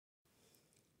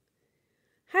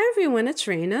Hi everyone, it's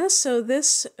Raina. So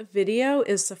this video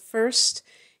is the first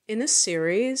in a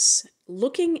series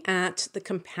looking at the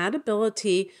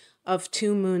compatibility of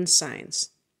two moon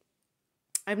signs.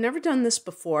 I've never done this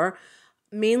before,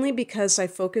 mainly because I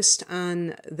focused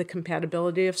on the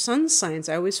compatibility of sun signs.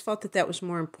 I always felt that that was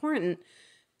more important.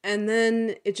 And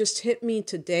then it just hit me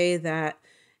today that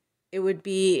it would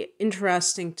be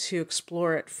interesting to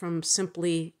explore it from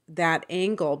simply that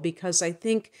angle, because I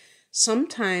think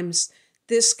sometimes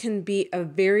this can be a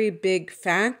very big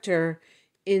factor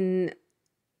in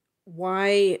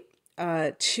why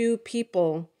two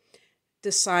people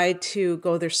decide to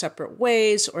go their separate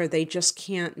ways, or they just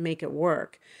can't make it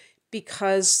work,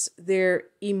 because their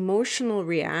emotional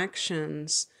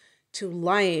reactions to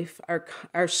life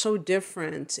are so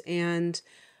different, and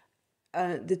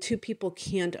the two people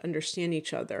can't understand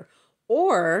each other.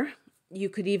 Or you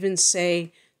could even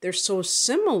say they're so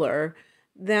similar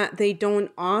that they don't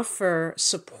offer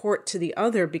support to the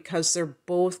other because they're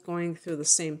both going through the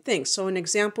same thing. So an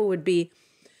example would be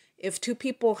if two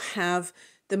people have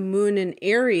the moon in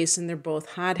Aries and they're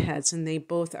both hotheads and they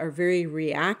both are very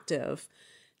reactive,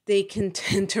 they can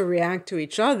tend to react to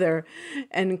each other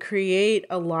and create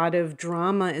a lot of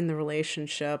drama in the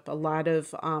relationship, a lot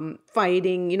of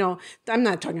fighting. I'm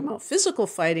not talking about physical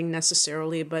fighting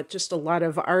necessarily, but just a lot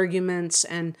of arguments.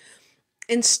 And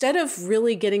instead of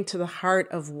really getting to the heart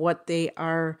of what they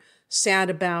are sad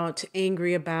about,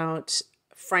 angry about,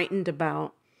 frightened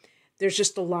about, there's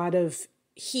just a lot of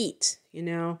heat.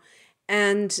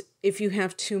 And if you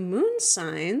have two moon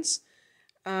signs,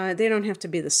 they don't have to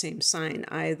be the same sign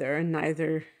either, and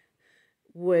neither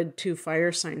would two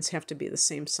fire signs have to be the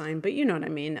same sign, but you know what I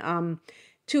mean.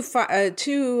 Two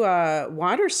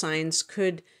water signs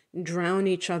could drown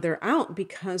each other out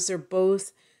because they're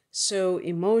both so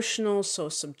emotional, so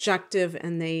subjective,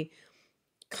 and they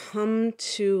come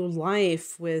to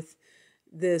life with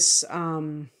this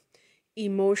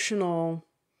emotional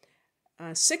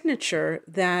signature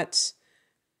that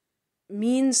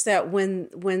means that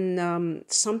when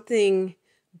something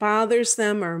bothers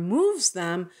them or moves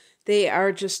them, they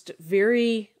are just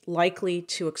very likely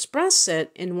to express it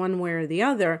in one way or the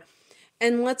other.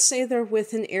 And let's say they're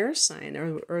with an air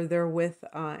sign or they're with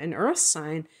an earth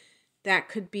sign, that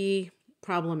could be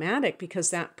problematic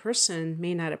because that person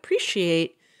may not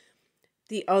appreciate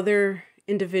the other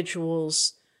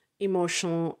individual's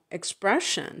emotional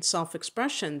expression,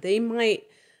 self-expression. They might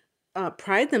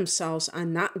pride themselves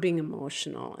on not being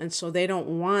emotional. And so they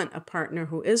don't want a partner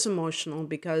who is emotional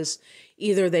because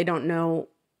either they don't know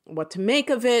what to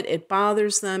make of it, it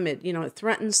bothers them, it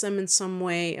threatens them in some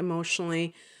way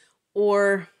emotionally,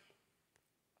 or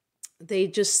they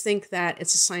just think that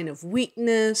it's a sign of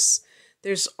weakness.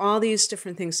 There's all these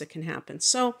different things that can happen.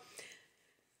 So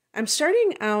I'm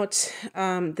starting out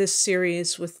this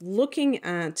series with looking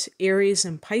at Aries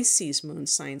and Pisces moon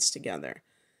signs together.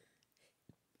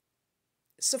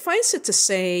 Suffice it to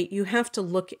say, you have to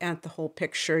look at the whole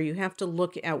picture. You have to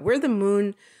look at where the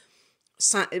moon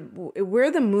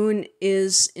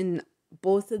is in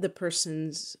both of the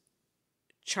person's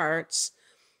charts,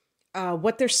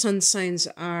 what their sun signs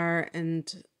are,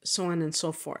 and so on and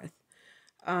so forth.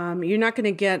 You're not going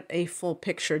to get a full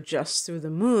picture just through the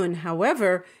moon.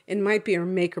 However, it might be a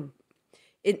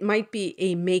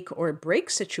make or break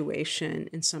situation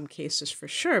in some cases for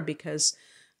sure, because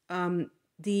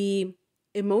the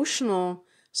emotional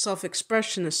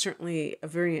self-expression is certainly a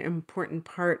very important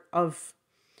part of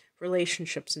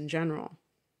relationships in general.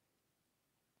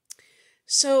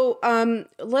 So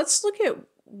let's look at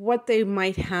what they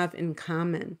might have in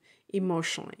common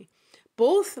emotionally.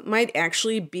 Both might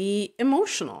actually be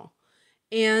emotional.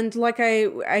 And like I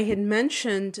had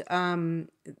mentioned,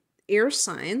 air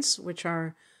signs, which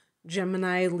are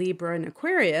Gemini, Libra, and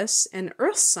Aquarius, and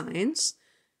earth signs,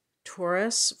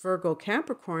 Taurus, Virgo,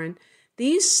 Capricorn,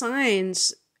 these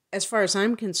signs, as far as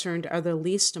I'm concerned, are the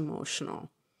least emotional.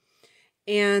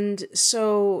 And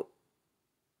so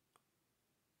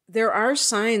there are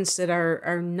signs that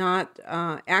are not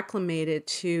acclimated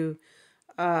to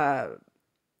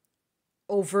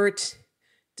overt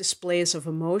displays of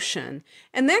emotion.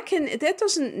 And that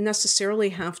doesn't necessarily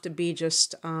have to be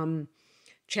just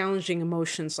challenging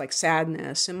emotions like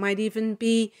sadness. It might even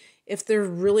be if they're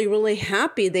really, really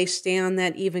happy, they stay on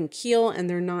that even keel and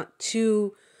they're not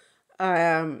too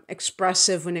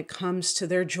expressive when it comes to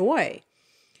their joy.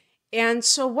 And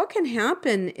so what can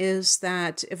happen is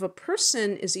that if a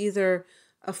person is either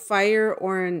a fire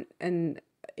or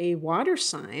a water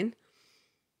sign,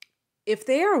 if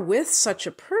they are with such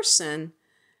a person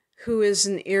who is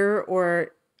an air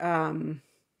or an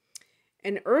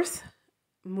earth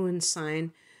moon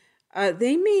sign,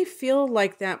 they may feel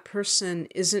like that person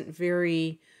isn't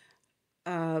very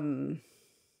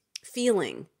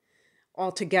feeling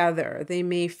altogether. They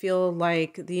may feel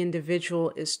like the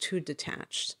individual is too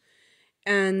detached.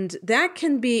 And that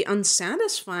can be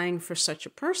unsatisfying for such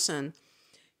a person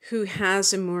who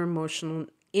has a more emotional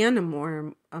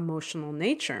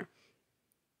nature.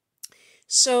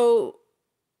 So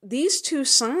these two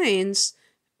signs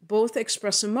both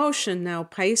express emotion. Now,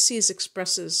 Pisces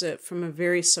expresses it from a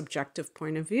very subjective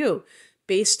point of view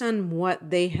based on what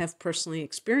they have personally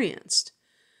experienced.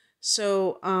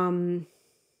 So,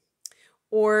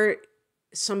 or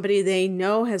somebody they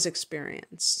know has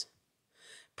experienced.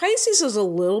 Pisces is a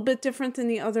little bit different than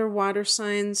the other water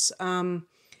signs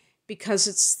because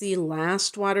it's the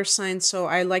last water sign. So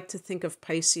I like to think of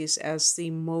Pisces as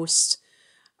the most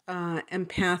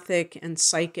empathic and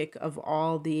psychic of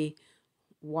all the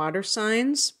water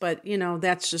signs. But,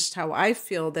 that's just how I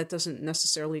feel. That doesn't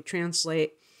necessarily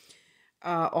translate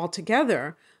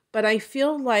altogether. But I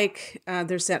feel like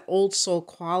there's that old soul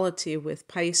quality with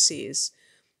Pisces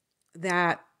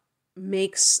that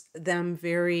makes them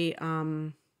very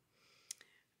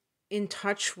in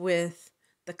touch with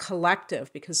the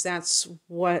collective, because that's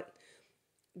what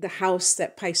the house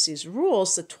that Pisces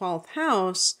rules, the 12th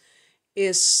house,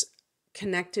 is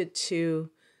connected to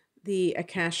the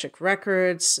Akashic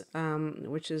records,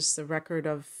 which is the record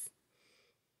of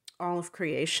all of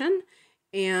creation,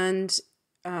 and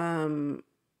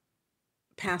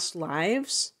past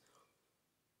lives.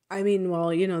 I mean, well,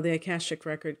 the Akashic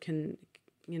record can,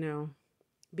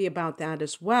 be about that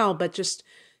as well, but just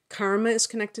karma is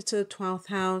connected to the 12th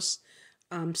house,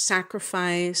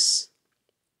 sacrifice.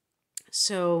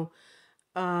 So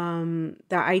the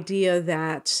idea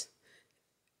that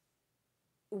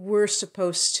we're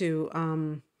supposed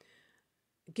to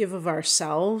give of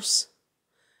ourselves,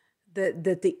 that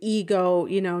the ego,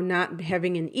 not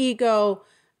having an ego,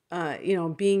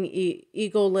 being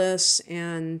egoless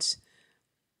and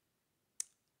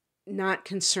not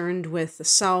concerned with the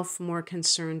self, more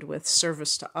concerned with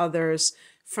service to others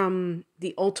from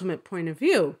the ultimate point of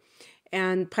view.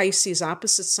 And Pisces,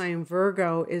 opposite sign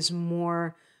Virgo, is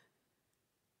more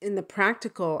in the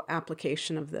practical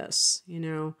application of this,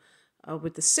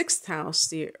 with the 6th house,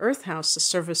 the earth house, the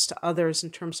service to others in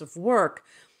terms of work.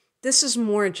 This is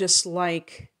more just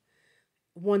like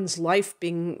one's life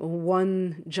being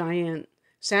one giant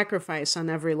sacrifice on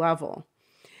every level.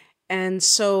 And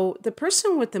so the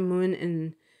person with the moon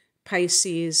in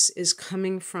Pisces is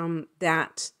coming from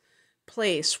that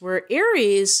place where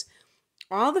Aries,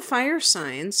 all the fire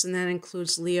signs, and that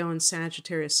includes Leo and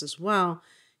Sagittarius as well,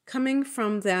 coming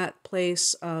from that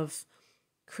place of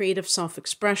creative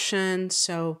self-expression.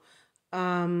 So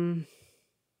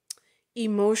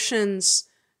emotions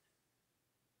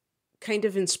kind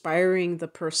of inspiring the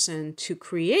person to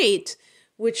create,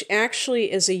 which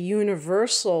actually is a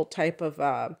universal type of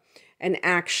an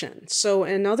action. So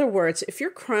in other words, if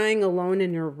you're crying alone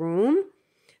in your room,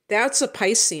 that's a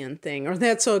Piscean thing, or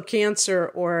that's a Cancer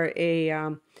or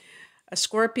a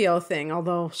Scorpio thing,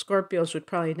 although Scorpios would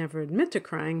probably never admit to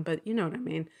crying, but you know what I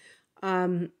mean.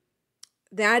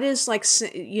 That is like,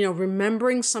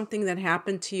 remembering something that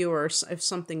happened to you, or if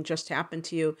something just happened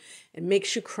to you, it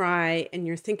makes you cry and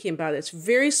you're thinking about it. It's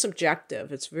very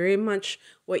subjective. It's very much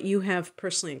what you have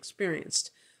personally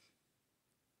experienced.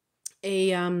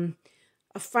 A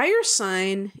fire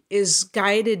sign is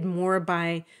guided more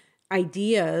by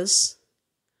ideas,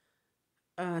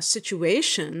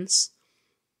 situations.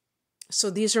 So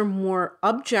these are more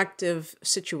objective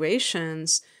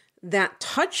situations that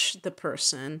touch the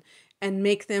person and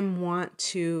make them want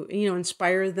to,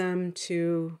 inspire them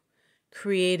to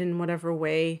create in whatever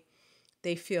way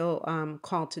they feel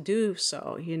called to do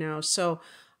so, So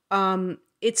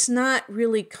it's not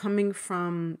really coming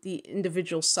from the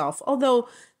individual self, although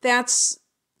that's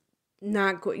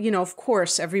not, of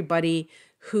course, everybody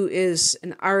who is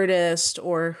an artist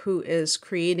or who is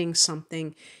creating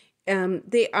something,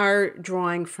 they are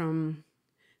drawing from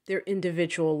their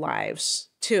individual lives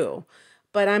too.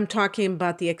 But I'm talking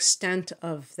about the extent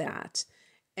of that.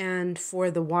 And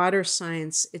for the water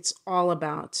signs, it's all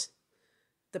about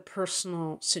the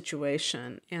personal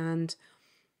situation. And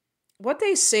what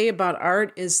they say about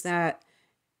art is that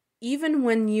even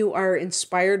when you are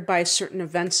inspired by certain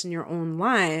events in your own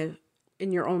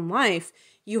life,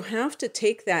 you have to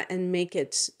take that and make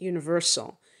it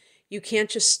universal. You can't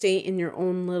just stay in your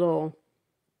own little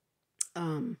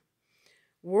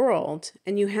world,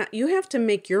 and you have to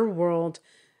make your world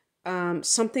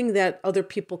something that other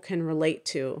people can relate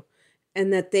to,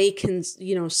 and that they can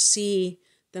see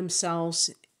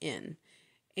themselves in,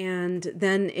 and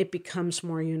then it becomes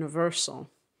more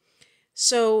universal.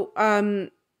 So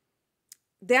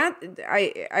that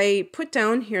I put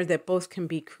down here that both can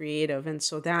be creative, and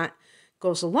so that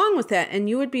goes along with that. And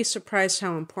you would be surprised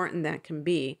how important that can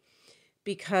be,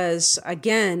 because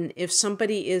again, if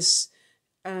somebody is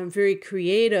very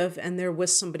creative and they're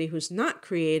with somebody who's not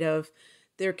creative,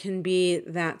 there can be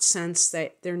that sense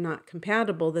that they're not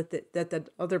compatible, that that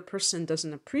other person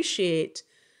doesn't appreciate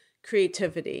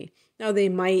creativity. Now, they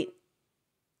might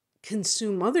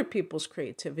consume other people's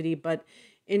creativity, but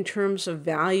in terms of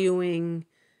valuing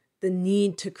the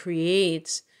need to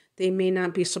create, they may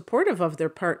not be supportive of their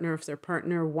partner if their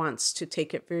partner wants to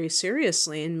take it very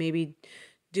seriously and maybe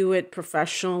do it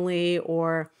professionally.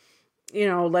 Or, you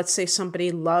know, let's say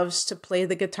somebody loves to play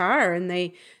the guitar and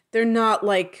they're not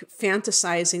like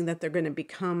fantasizing that they're going to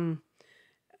become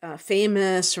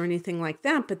famous or anything like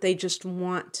that, but they just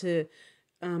want to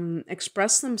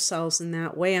express themselves in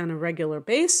that way on a regular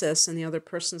basis. And the other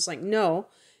person's like, no,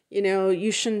 you know,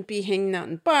 you shouldn't be hanging out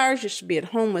in bars. You should be at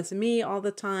home with me all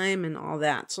the time and all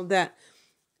that. So that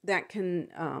can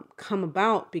come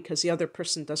about because the other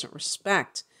person doesn't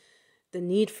respect the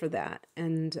need for that.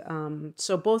 And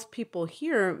so both people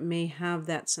here may have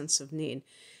that sense of need.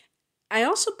 I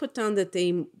also put down that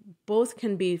they both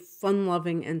can be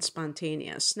fun-loving and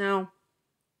spontaneous. Now,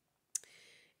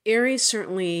 Aries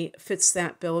certainly fits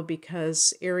that bill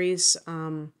because Aries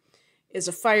is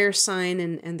a fire sign,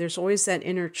 and there's always that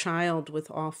inner child with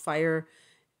all fire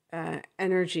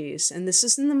energies. And this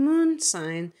is in the moon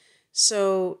sign.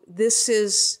 So this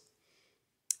is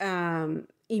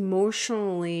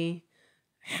emotionally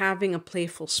having a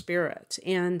playful spirit.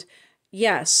 And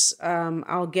yes,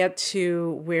 I'll get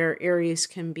to where Aries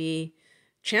can be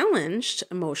challenged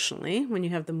emotionally when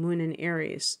you have the moon in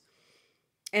Aries.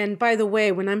 And by the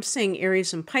way, when I'm saying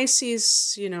Aries and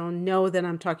Pisces, know that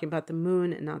I'm talking about the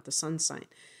moon and not the sun sign.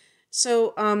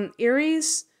 So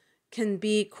Aries can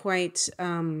be quite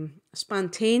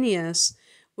spontaneous,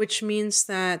 which means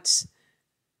that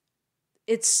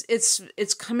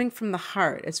it's coming from the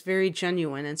heart. It's very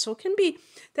genuine. And so it can be,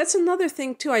 that's another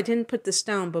thing too. I didn't put this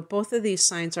down, but both of these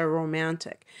signs are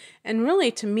romantic. And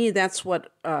really, to me, that's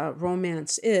what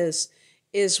romance is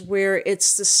where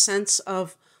it's the sense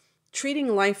of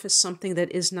treating life as something that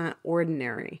is not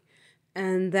ordinary,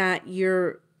 and that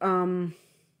you're,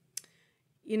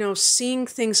 seeing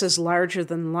things as larger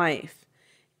than life,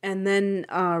 and then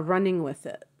running with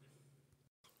it.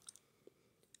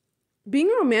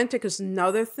 Being romantic is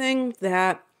another thing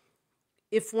that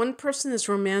if one person is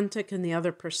romantic and the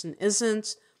other person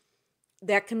isn't,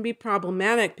 that can be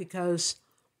problematic, because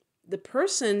the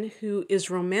person who is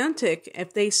romantic,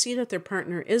 if they see that their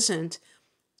partner isn't,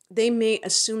 they may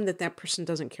assume that that person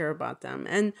doesn't care about them.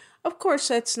 And of course,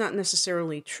 that's not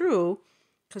necessarily true,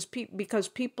 because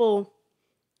people,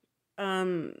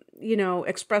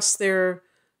 express their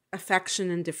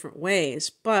affection in different ways.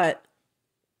 But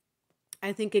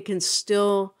I think it can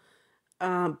still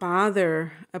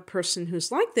bother a person who's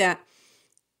like that.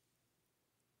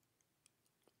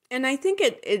 And I think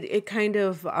it kind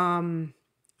of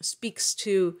speaks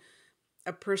to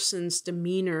a person's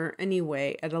demeanor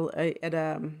anyway at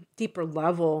a deeper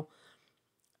level.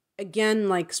 Again,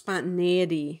 like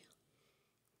spontaneity,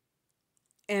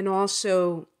 and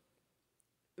also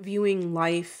viewing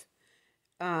life,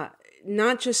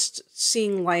 not just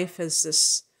seeing life as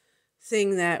this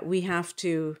thing that we have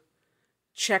to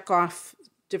check off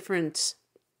different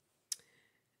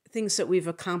things that we've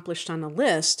accomplished on a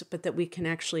list, but that we can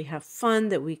actually have fun,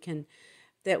 that we can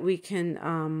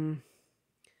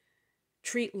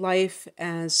treat life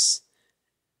as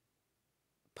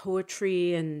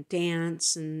poetry and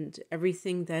dance and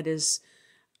everything that is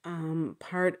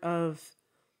part of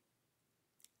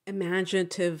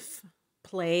imaginative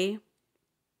play.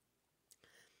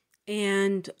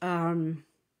 And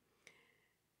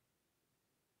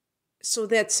so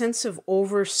that sense of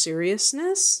over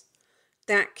seriousness,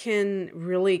 that can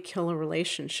really kill a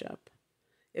relationship.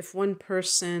 If one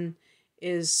person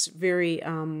is very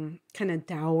kind of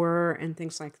dour and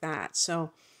things like that.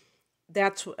 So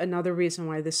that's another reason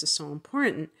why this is so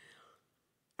important.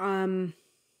 And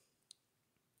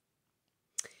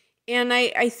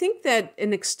I think that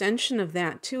an extension of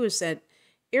that too is that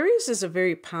Aries is a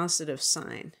very positive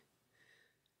sign.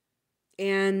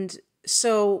 And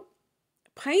so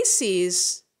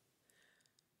Pisces,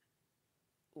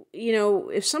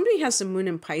 if somebody has the moon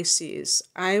in Pisces,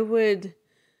 I would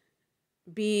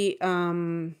be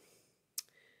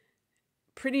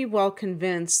pretty well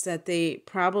convinced that they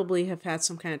probably have had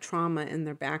some kind of trauma in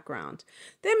their background.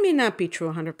 That may not be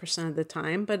true 100% of the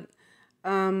time, but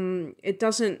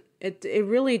it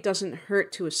really doesn't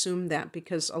hurt to assume that,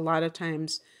 because a lot of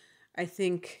times I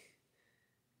think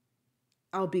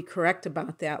I'll be correct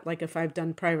about that, like if I've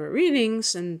done private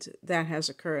readings and that has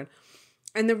occurred.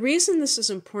 And the reason this is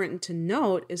important to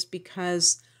note is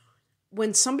because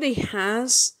when somebody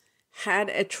has had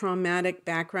a traumatic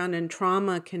background, and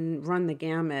trauma can run the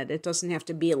gamut, it doesn't have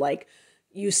to be like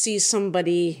you see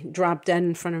somebody drop dead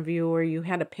in front of you or you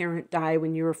had a parent die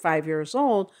when you were 5 years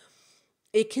old.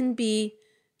 It can be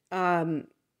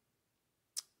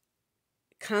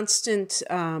constant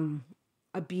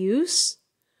abuse,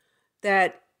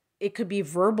 that it could be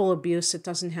verbal abuse. It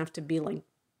doesn't have to be like,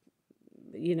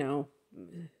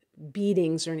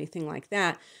 beatings or anything like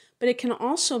that. But it can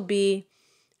also be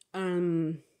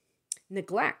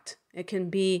neglect. It can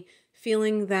be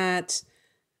feeling that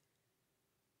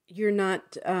you're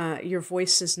not, your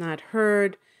voice is not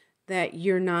heard, that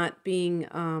you're not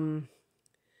being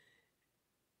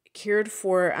cared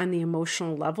for on the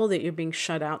emotional level, that you're being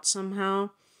shut out somehow.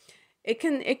 It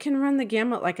can run the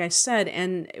gamut, like I said.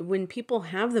 And when people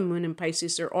have the moon in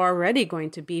Pisces, they're already going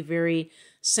to be very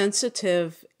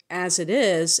sensitive as it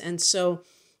is. And so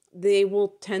they will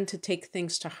tend to take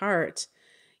things to heart,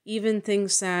 even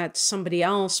things that somebody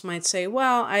else might say,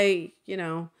 well,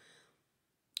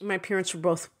 my parents were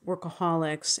both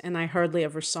workaholics and I hardly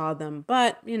ever saw them,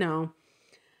 but,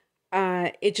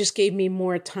 it just gave me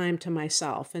more time to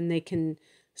myself, and they can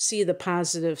see the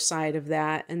positive side of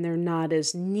that, and they're not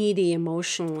as needy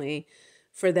emotionally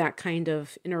for that kind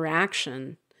of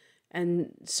interaction.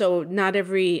 And so not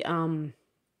every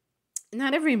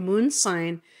moon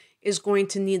sign is going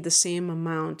to need the same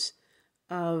amount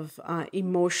of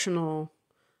emotional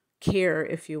care,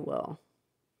 if you will.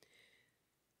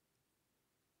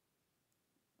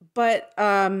 But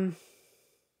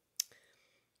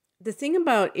the thing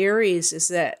about Aries is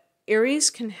that Aries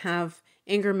can have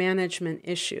anger management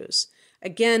issues.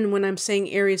 Again, when I'm saying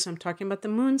Aries, I'm talking about the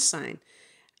moon sign.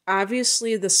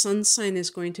 Obviously, the sun sign is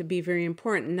going to be very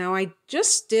important. Now, I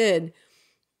just did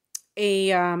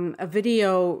a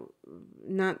video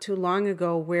not too long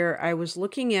ago where I was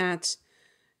looking at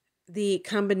the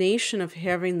combination of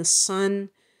having the sun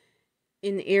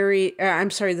in Aries,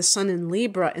 the sun in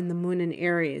Libra and the moon in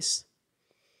Aries.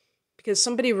 Because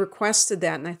somebody requested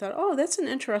that, and I thought, oh, that's an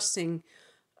interesting,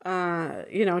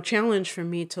 challenge for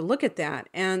me to look at that.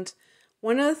 And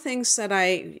one of the things that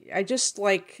I just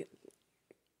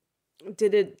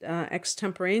did it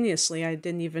extemporaneously. I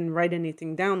didn't even write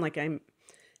anything down like I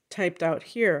typed out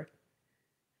here,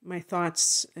 my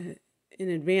thoughts in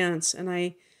advance. And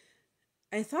I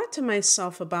thought to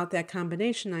myself about that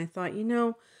combination. I thought,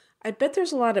 I bet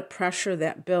there's a lot of pressure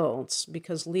that builds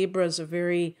because Libra is a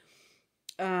very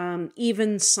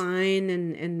even sign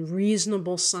and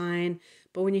reasonable sign.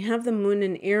 But when you have the moon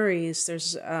in Aries,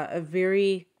 there's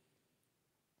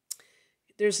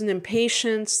there's an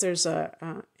impatience, there's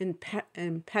a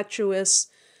impetuous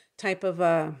type of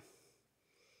a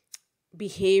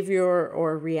behavior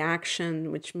or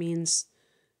reaction, which means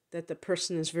that the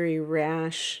person is very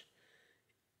rash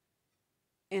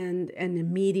and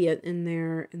immediate in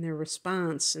their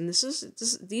response. And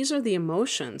these are the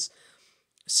emotions.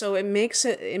 So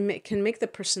it can make the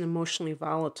person emotionally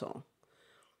volatile.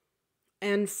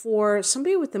 And for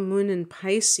somebody with the moon in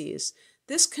Pisces,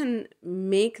 this can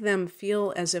make them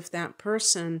feel as if that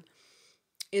person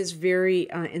is very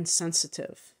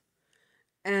insensitive.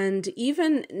 And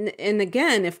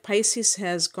again, if Pisces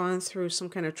has gone through some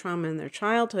kind of trauma in their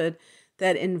childhood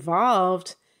that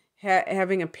involved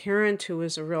having a parent who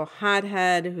was a real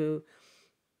hothead, who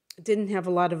didn't have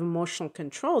a lot of emotional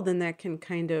control, then that can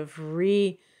kind of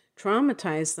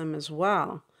re-traumatize them as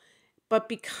well. But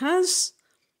because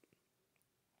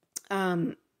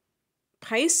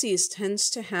Pisces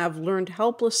tends to have learned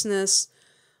helplessness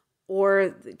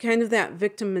or kind of that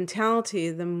victim mentality,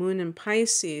 the moon in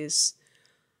Pisces,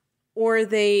 or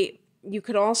you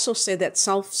could also say that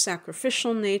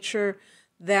self-sacrificial nature,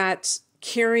 that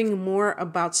caring more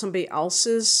about somebody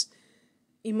else's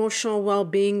emotional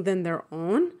well-being than their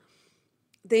own,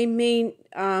 they may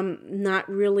not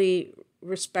really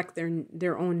respect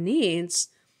their own needs,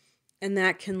 and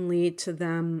that can lead to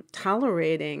them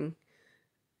tolerating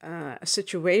a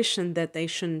situation that they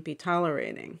shouldn't be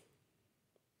tolerating.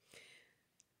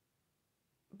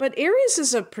 But Aries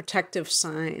is a protective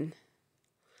sign.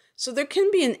 So there can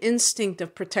be an instinct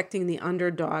of protecting the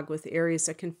underdog with Aries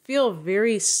that can feel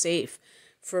very safe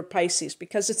for Pisces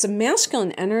because it's a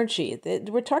masculine energy.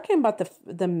 We're talking about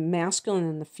the masculine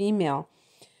and the female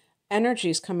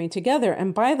energies coming together.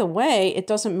 And by the way, it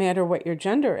doesn't matter what your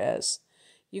gender is.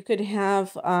 You could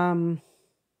have, the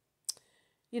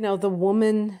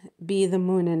woman be the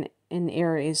moon in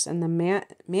Aries and the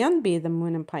man be the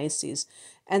moon in Pisces.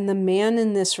 And the man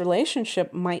in this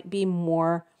relationship might be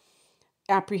more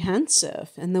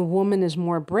apprehensive, and the woman is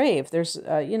more brave. There's,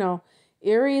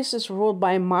 Aries is ruled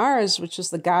by Mars, which is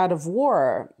the god of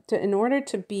war. In order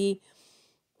to be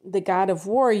the god of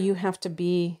war, you have to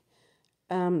be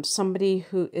somebody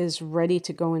who is ready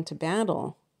to go into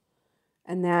battle.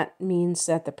 And that means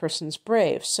that the person's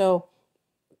brave. So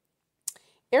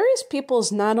Aries people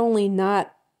is not only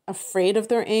not afraid of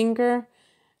their anger,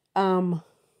 or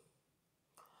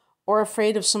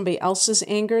afraid of somebody else's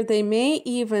anger, they may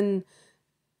even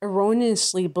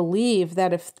erroneously believe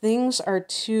that if things are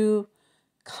too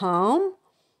calm,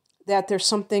 that there's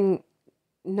something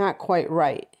not quite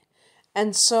right.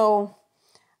 And so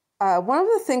one of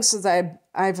the things that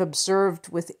I've observed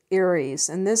with Aries,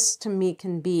 and this to me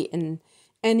can be in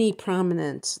any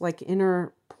prominent, like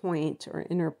inner point or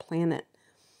inner planet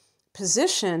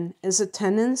position, is a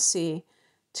tendency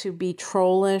to be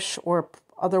trollish or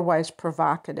otherwise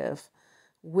provocative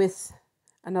with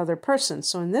another person.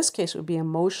 So in this case, it would be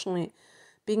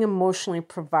being emotionally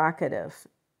provocative,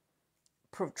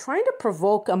 trying to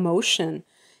provoke emotion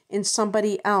in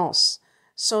somebody else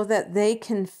so that they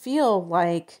can feel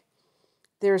like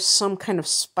there's some kind of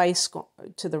spice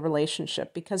to the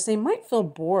relationship, because they might feel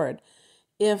bored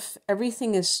if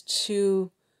everything is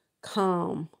too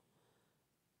calm.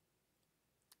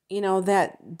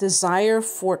 That desire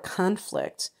for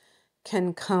conflict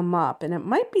can come up, and it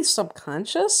might be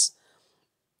subconscious.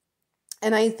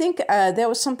 And I think that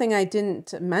was something I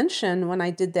didn't mention when I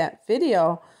did that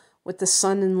video with the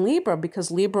sun in Libra,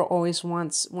 because Libra always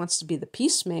wants to be the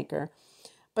peacemaker.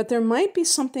 But there might be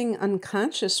something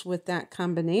unconscious with that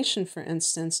combination, for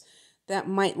instance, that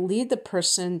might lead the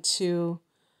person to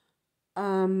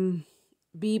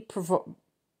be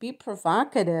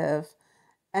provocative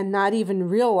and not even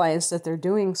realize that they're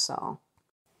doing so.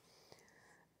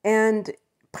 And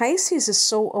Pisces is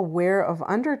so aware of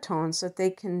undertones that they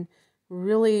can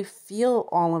really feel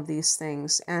all of these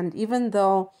things. And even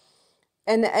though,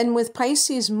 and with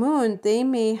Pisces moon, they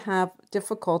may have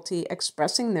difficulty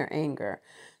expressing their anger.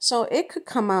 So it could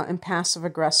come out in passive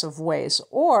aggressive ways,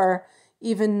 or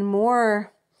even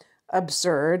more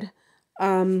absurd.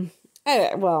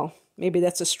 Well, maybe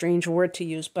that's a strange word to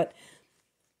use, but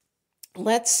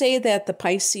let's say that the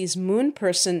Pisces moon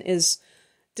person is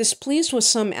displeased with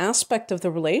some aspect of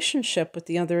the relationship with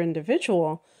the other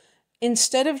individual.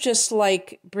 Instead of just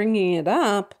like bringing it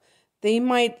up, they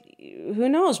might, who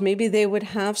knows, maybe they would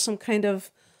have some kind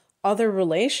of other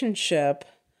relationship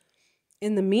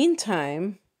in the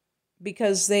meantime,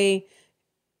 because they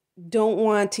don't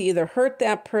want to either hurt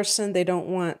that person, they don't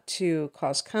want to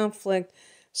cause conflict,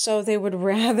 so they would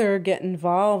rather get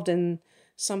involved in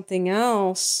something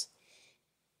else,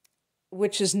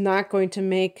 which is not going to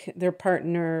make their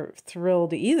partner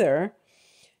thrilled either,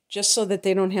 just so that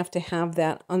they don't have to have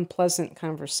that unpleasant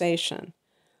conversation.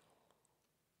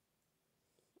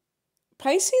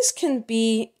 Pisces can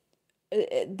be,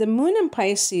 the moon in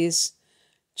Pisces,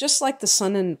 just like the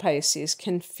sun in Pisces,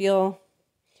 can feel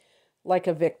like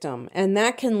a victim. And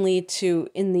that can lead to,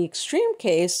 in the extreme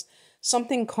case,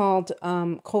 something called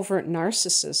covert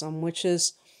narcissism, which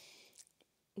is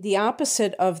the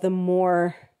opposite of the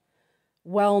more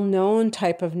well-known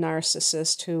type of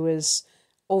narcissist who is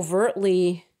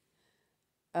overtly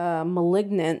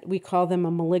malignant. We call them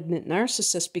a malignant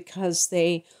narcissist because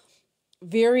they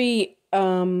very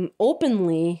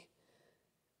openly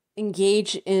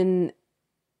engage in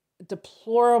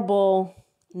deplorable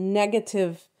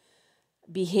negative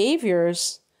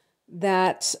behaviors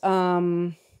that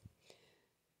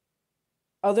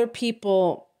other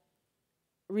people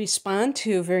respond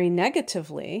to very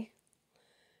negatively,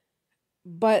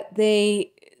 but they're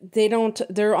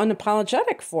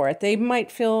unapologetic for it. They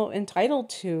might feel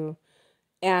entitled to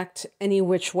act any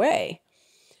which way.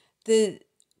 The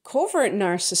covert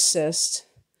narcissist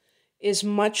is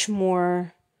much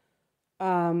more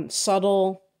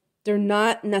subtle. They're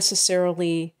not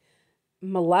necessarily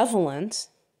malevolent.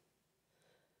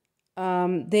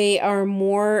 They are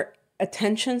more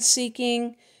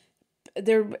attention-seeking.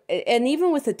 And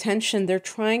even with attention, they're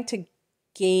trying to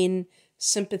gain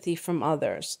sympathy from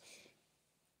others.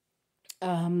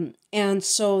 And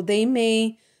so they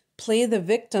may play the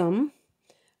victim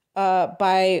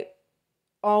by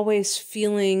always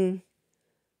feeling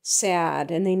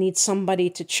sad, and they need somebody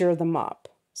to cheer them up.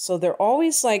 So they're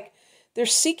always like, they're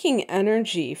seeking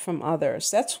energy from others.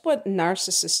 That's what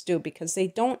narcissists do, because they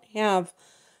don't have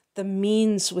the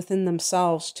means within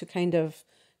themselves to kind of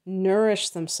nourish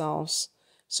themselves.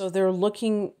 So they're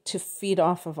looking to feed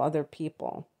off of other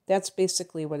people. That's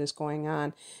basically what is going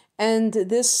on. And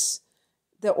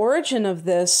the origin of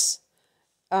this,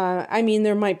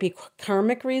 there might be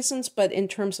karmic reasons, but in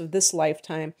terms of this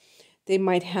lifetime, they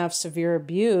might have severe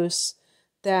abuse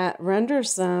that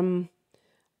renders them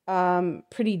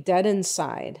pretty dead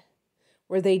inside,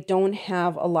 where they don't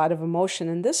have a lot of emotion.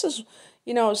 And this is,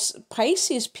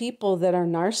 Pisces people that are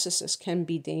narcissists can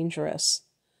be dangerous.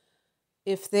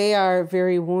 If they are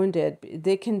very wounded,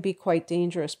 they can be quite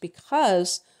dangerous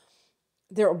because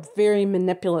they're very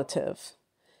manipulative.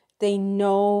 They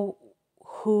know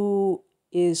who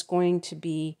is going to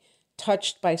be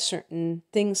touched by certain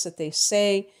things that they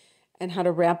say and how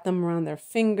to wrap them around their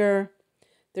finger.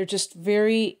 They're just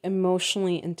very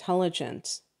emotionally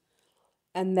intelligent,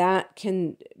 and that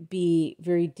can be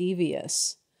very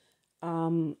devious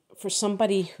for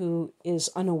somebody who is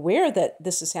unaware that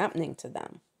this is happening to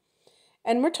them.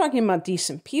 And we're talking about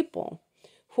decent people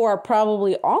who are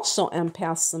probably also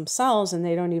empaths themselves, and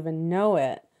they don't even know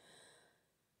it.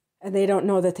 And they don't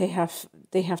know that they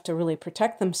have to really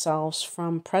protect themselves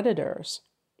from predators.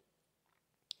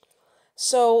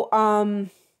 So,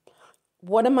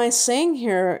 what am I saying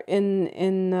here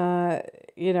to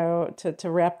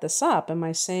wrap this up? Am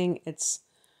I saying it's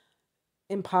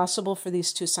impossible for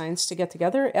these two signs to get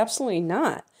together? Absolutely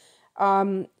not.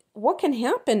 What can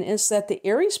happen is that the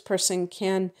Aries person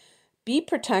can be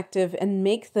protective and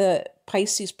make the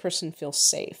Pisces person feel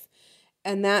safe.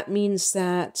 And that means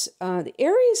that the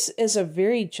Aries is a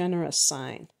very generous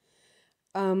sign.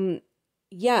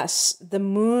 Yes, the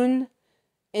moon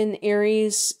in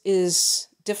Aries is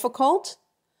difficult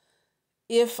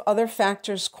if other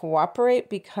factors cooperate,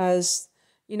 because,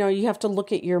 you have to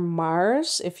look at your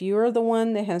Mars. If you are the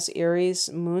one that has Aries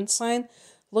moon sign,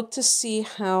 look to see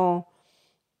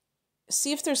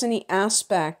if there's any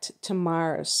aspect to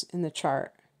Mars in the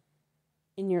chart,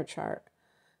 in your chart.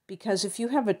 Because if you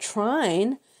have a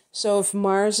trine, so if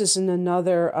Mars is in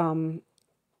another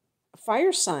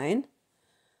fire sign,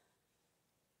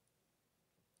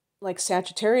 like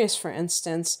Sagittarius, for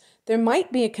instance, there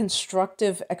might be a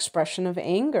constructive expression of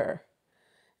anger.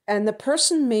 And the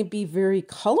person may be very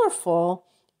colorful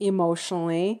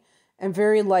emotionally and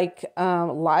very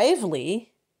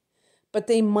lively, but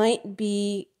they might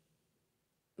be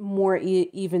more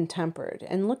even-tempered.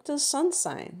 And look to the sun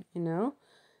sign,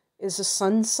 Is the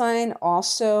sun sign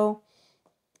also,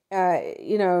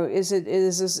 is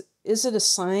it a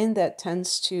sign that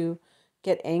tends to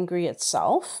get angry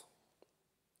itself?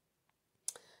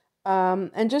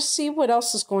 And just see what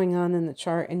else is going on in the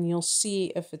chart, and you'll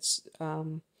see if it's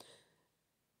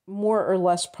more or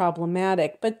less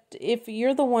problematic. But if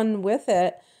you're the one with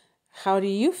it, how do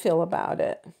you feel about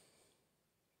it?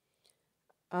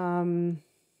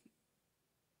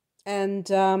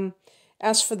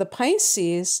 As for the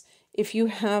Pisces, if you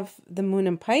have the moon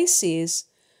in Pisces,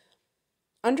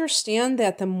 understand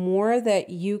that the more that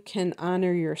you can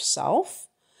honor yourself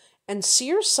and see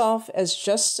yourself as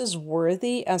just as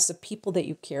worthy as the people that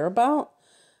you care about,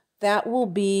 that will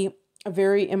be a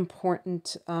very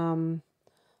important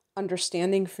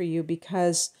understanding for you,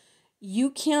 because you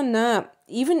cannot,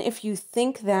 even if you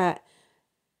think that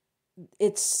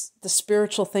it's the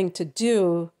spiritual thing to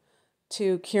do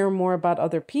to care more about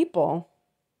other people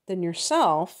than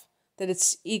yourself, that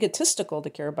it's egotistical to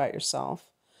care about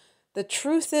yourself. The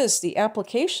truth is, the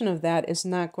application of that is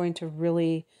not going to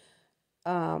really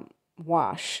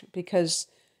wash, because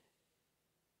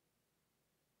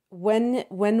when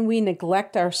we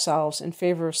neglect ourselves in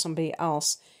favor of somebody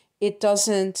else, it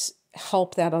doesn't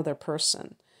help that other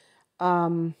person.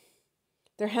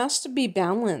 There has to be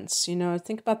balance.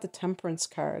 Think about the Temperance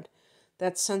card,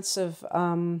 that sense of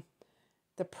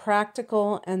the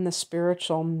practical and the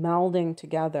spiritual melding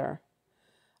together.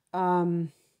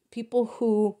 People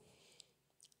who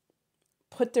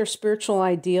put their spiritual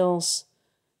ideals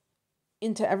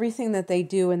into everything that they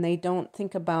do and they don't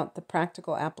think about the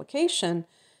practical application,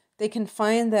 they can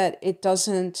find that it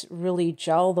doesn't really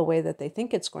gel the way that they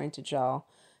think it's going to gel,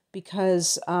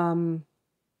 because we're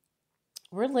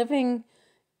living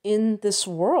in this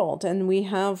world and we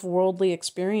have worldly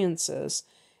experiences,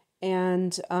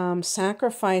 and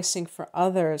sacrificing for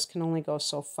others can only go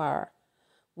so far.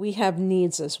 We have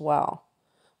needs as well.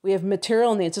 We have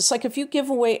material needs. It's like if you give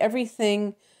away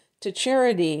everything to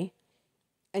charity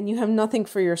and you have nothing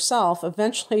for yourself,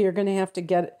 eventually you're going to have to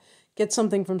get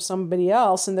something from somebody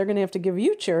else, and they're going to have to give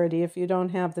you charity if you don't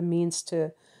have the means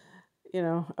to,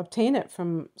 obtain it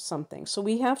from something. So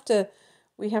we have to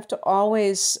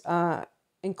always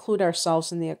include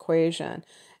ourselves in the equation.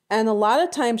 And a lot of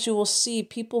times you will see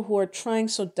people who are trying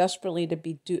so desperately to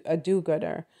be a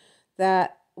do-gooder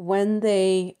that when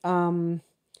they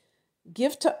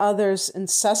give to others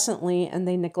incessantly and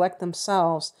they neglect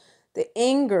themselves, the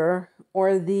anger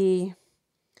or the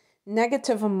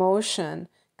negative emotion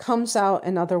comes out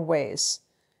in other ways.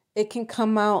 it can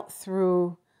come out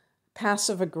through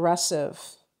passive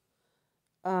aggressive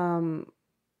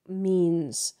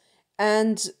means.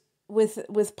 And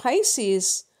with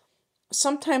Pisces,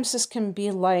 sometimes this can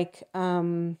be like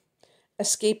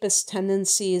escapist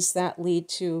tendencies that lead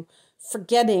to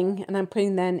forgetting, and I'm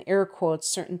putting that in air quotes,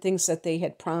 certain things that they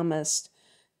had promised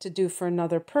to do for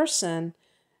another person.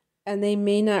 And they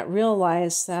may not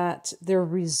realize that they're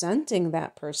resenting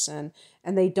that person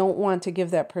and they don't want to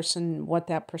give that person what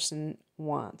that person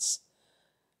wants.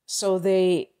 So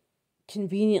they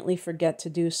conveniently forget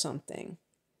to do something.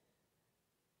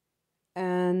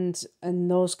 And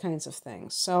those kinds of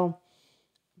things. So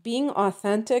being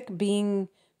authentic, being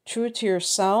true to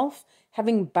yourself,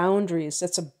 having boundaries,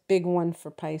 that's a big one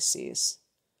for Pisces.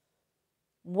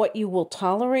 What you will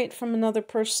tolerate from another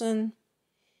person,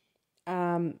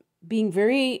 being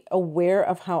very aware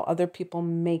of how other people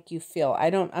make you feel.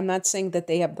 I'm not saying that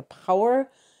they have the power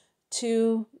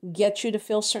to get you to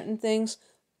feel certain things,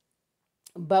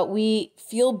 but we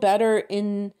feel better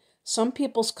in some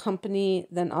people's company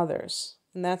than others.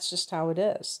 And that's just how it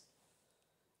is.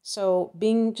 So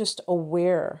being just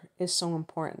aware is so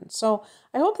important. So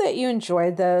I hope that you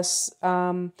enjoyed this.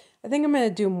 I think I'm going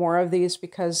to do more of these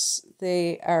because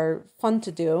they are fun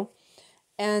to do.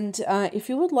 And if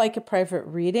you would like a private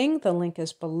reading, the link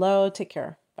is below. Take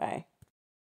care. Bye.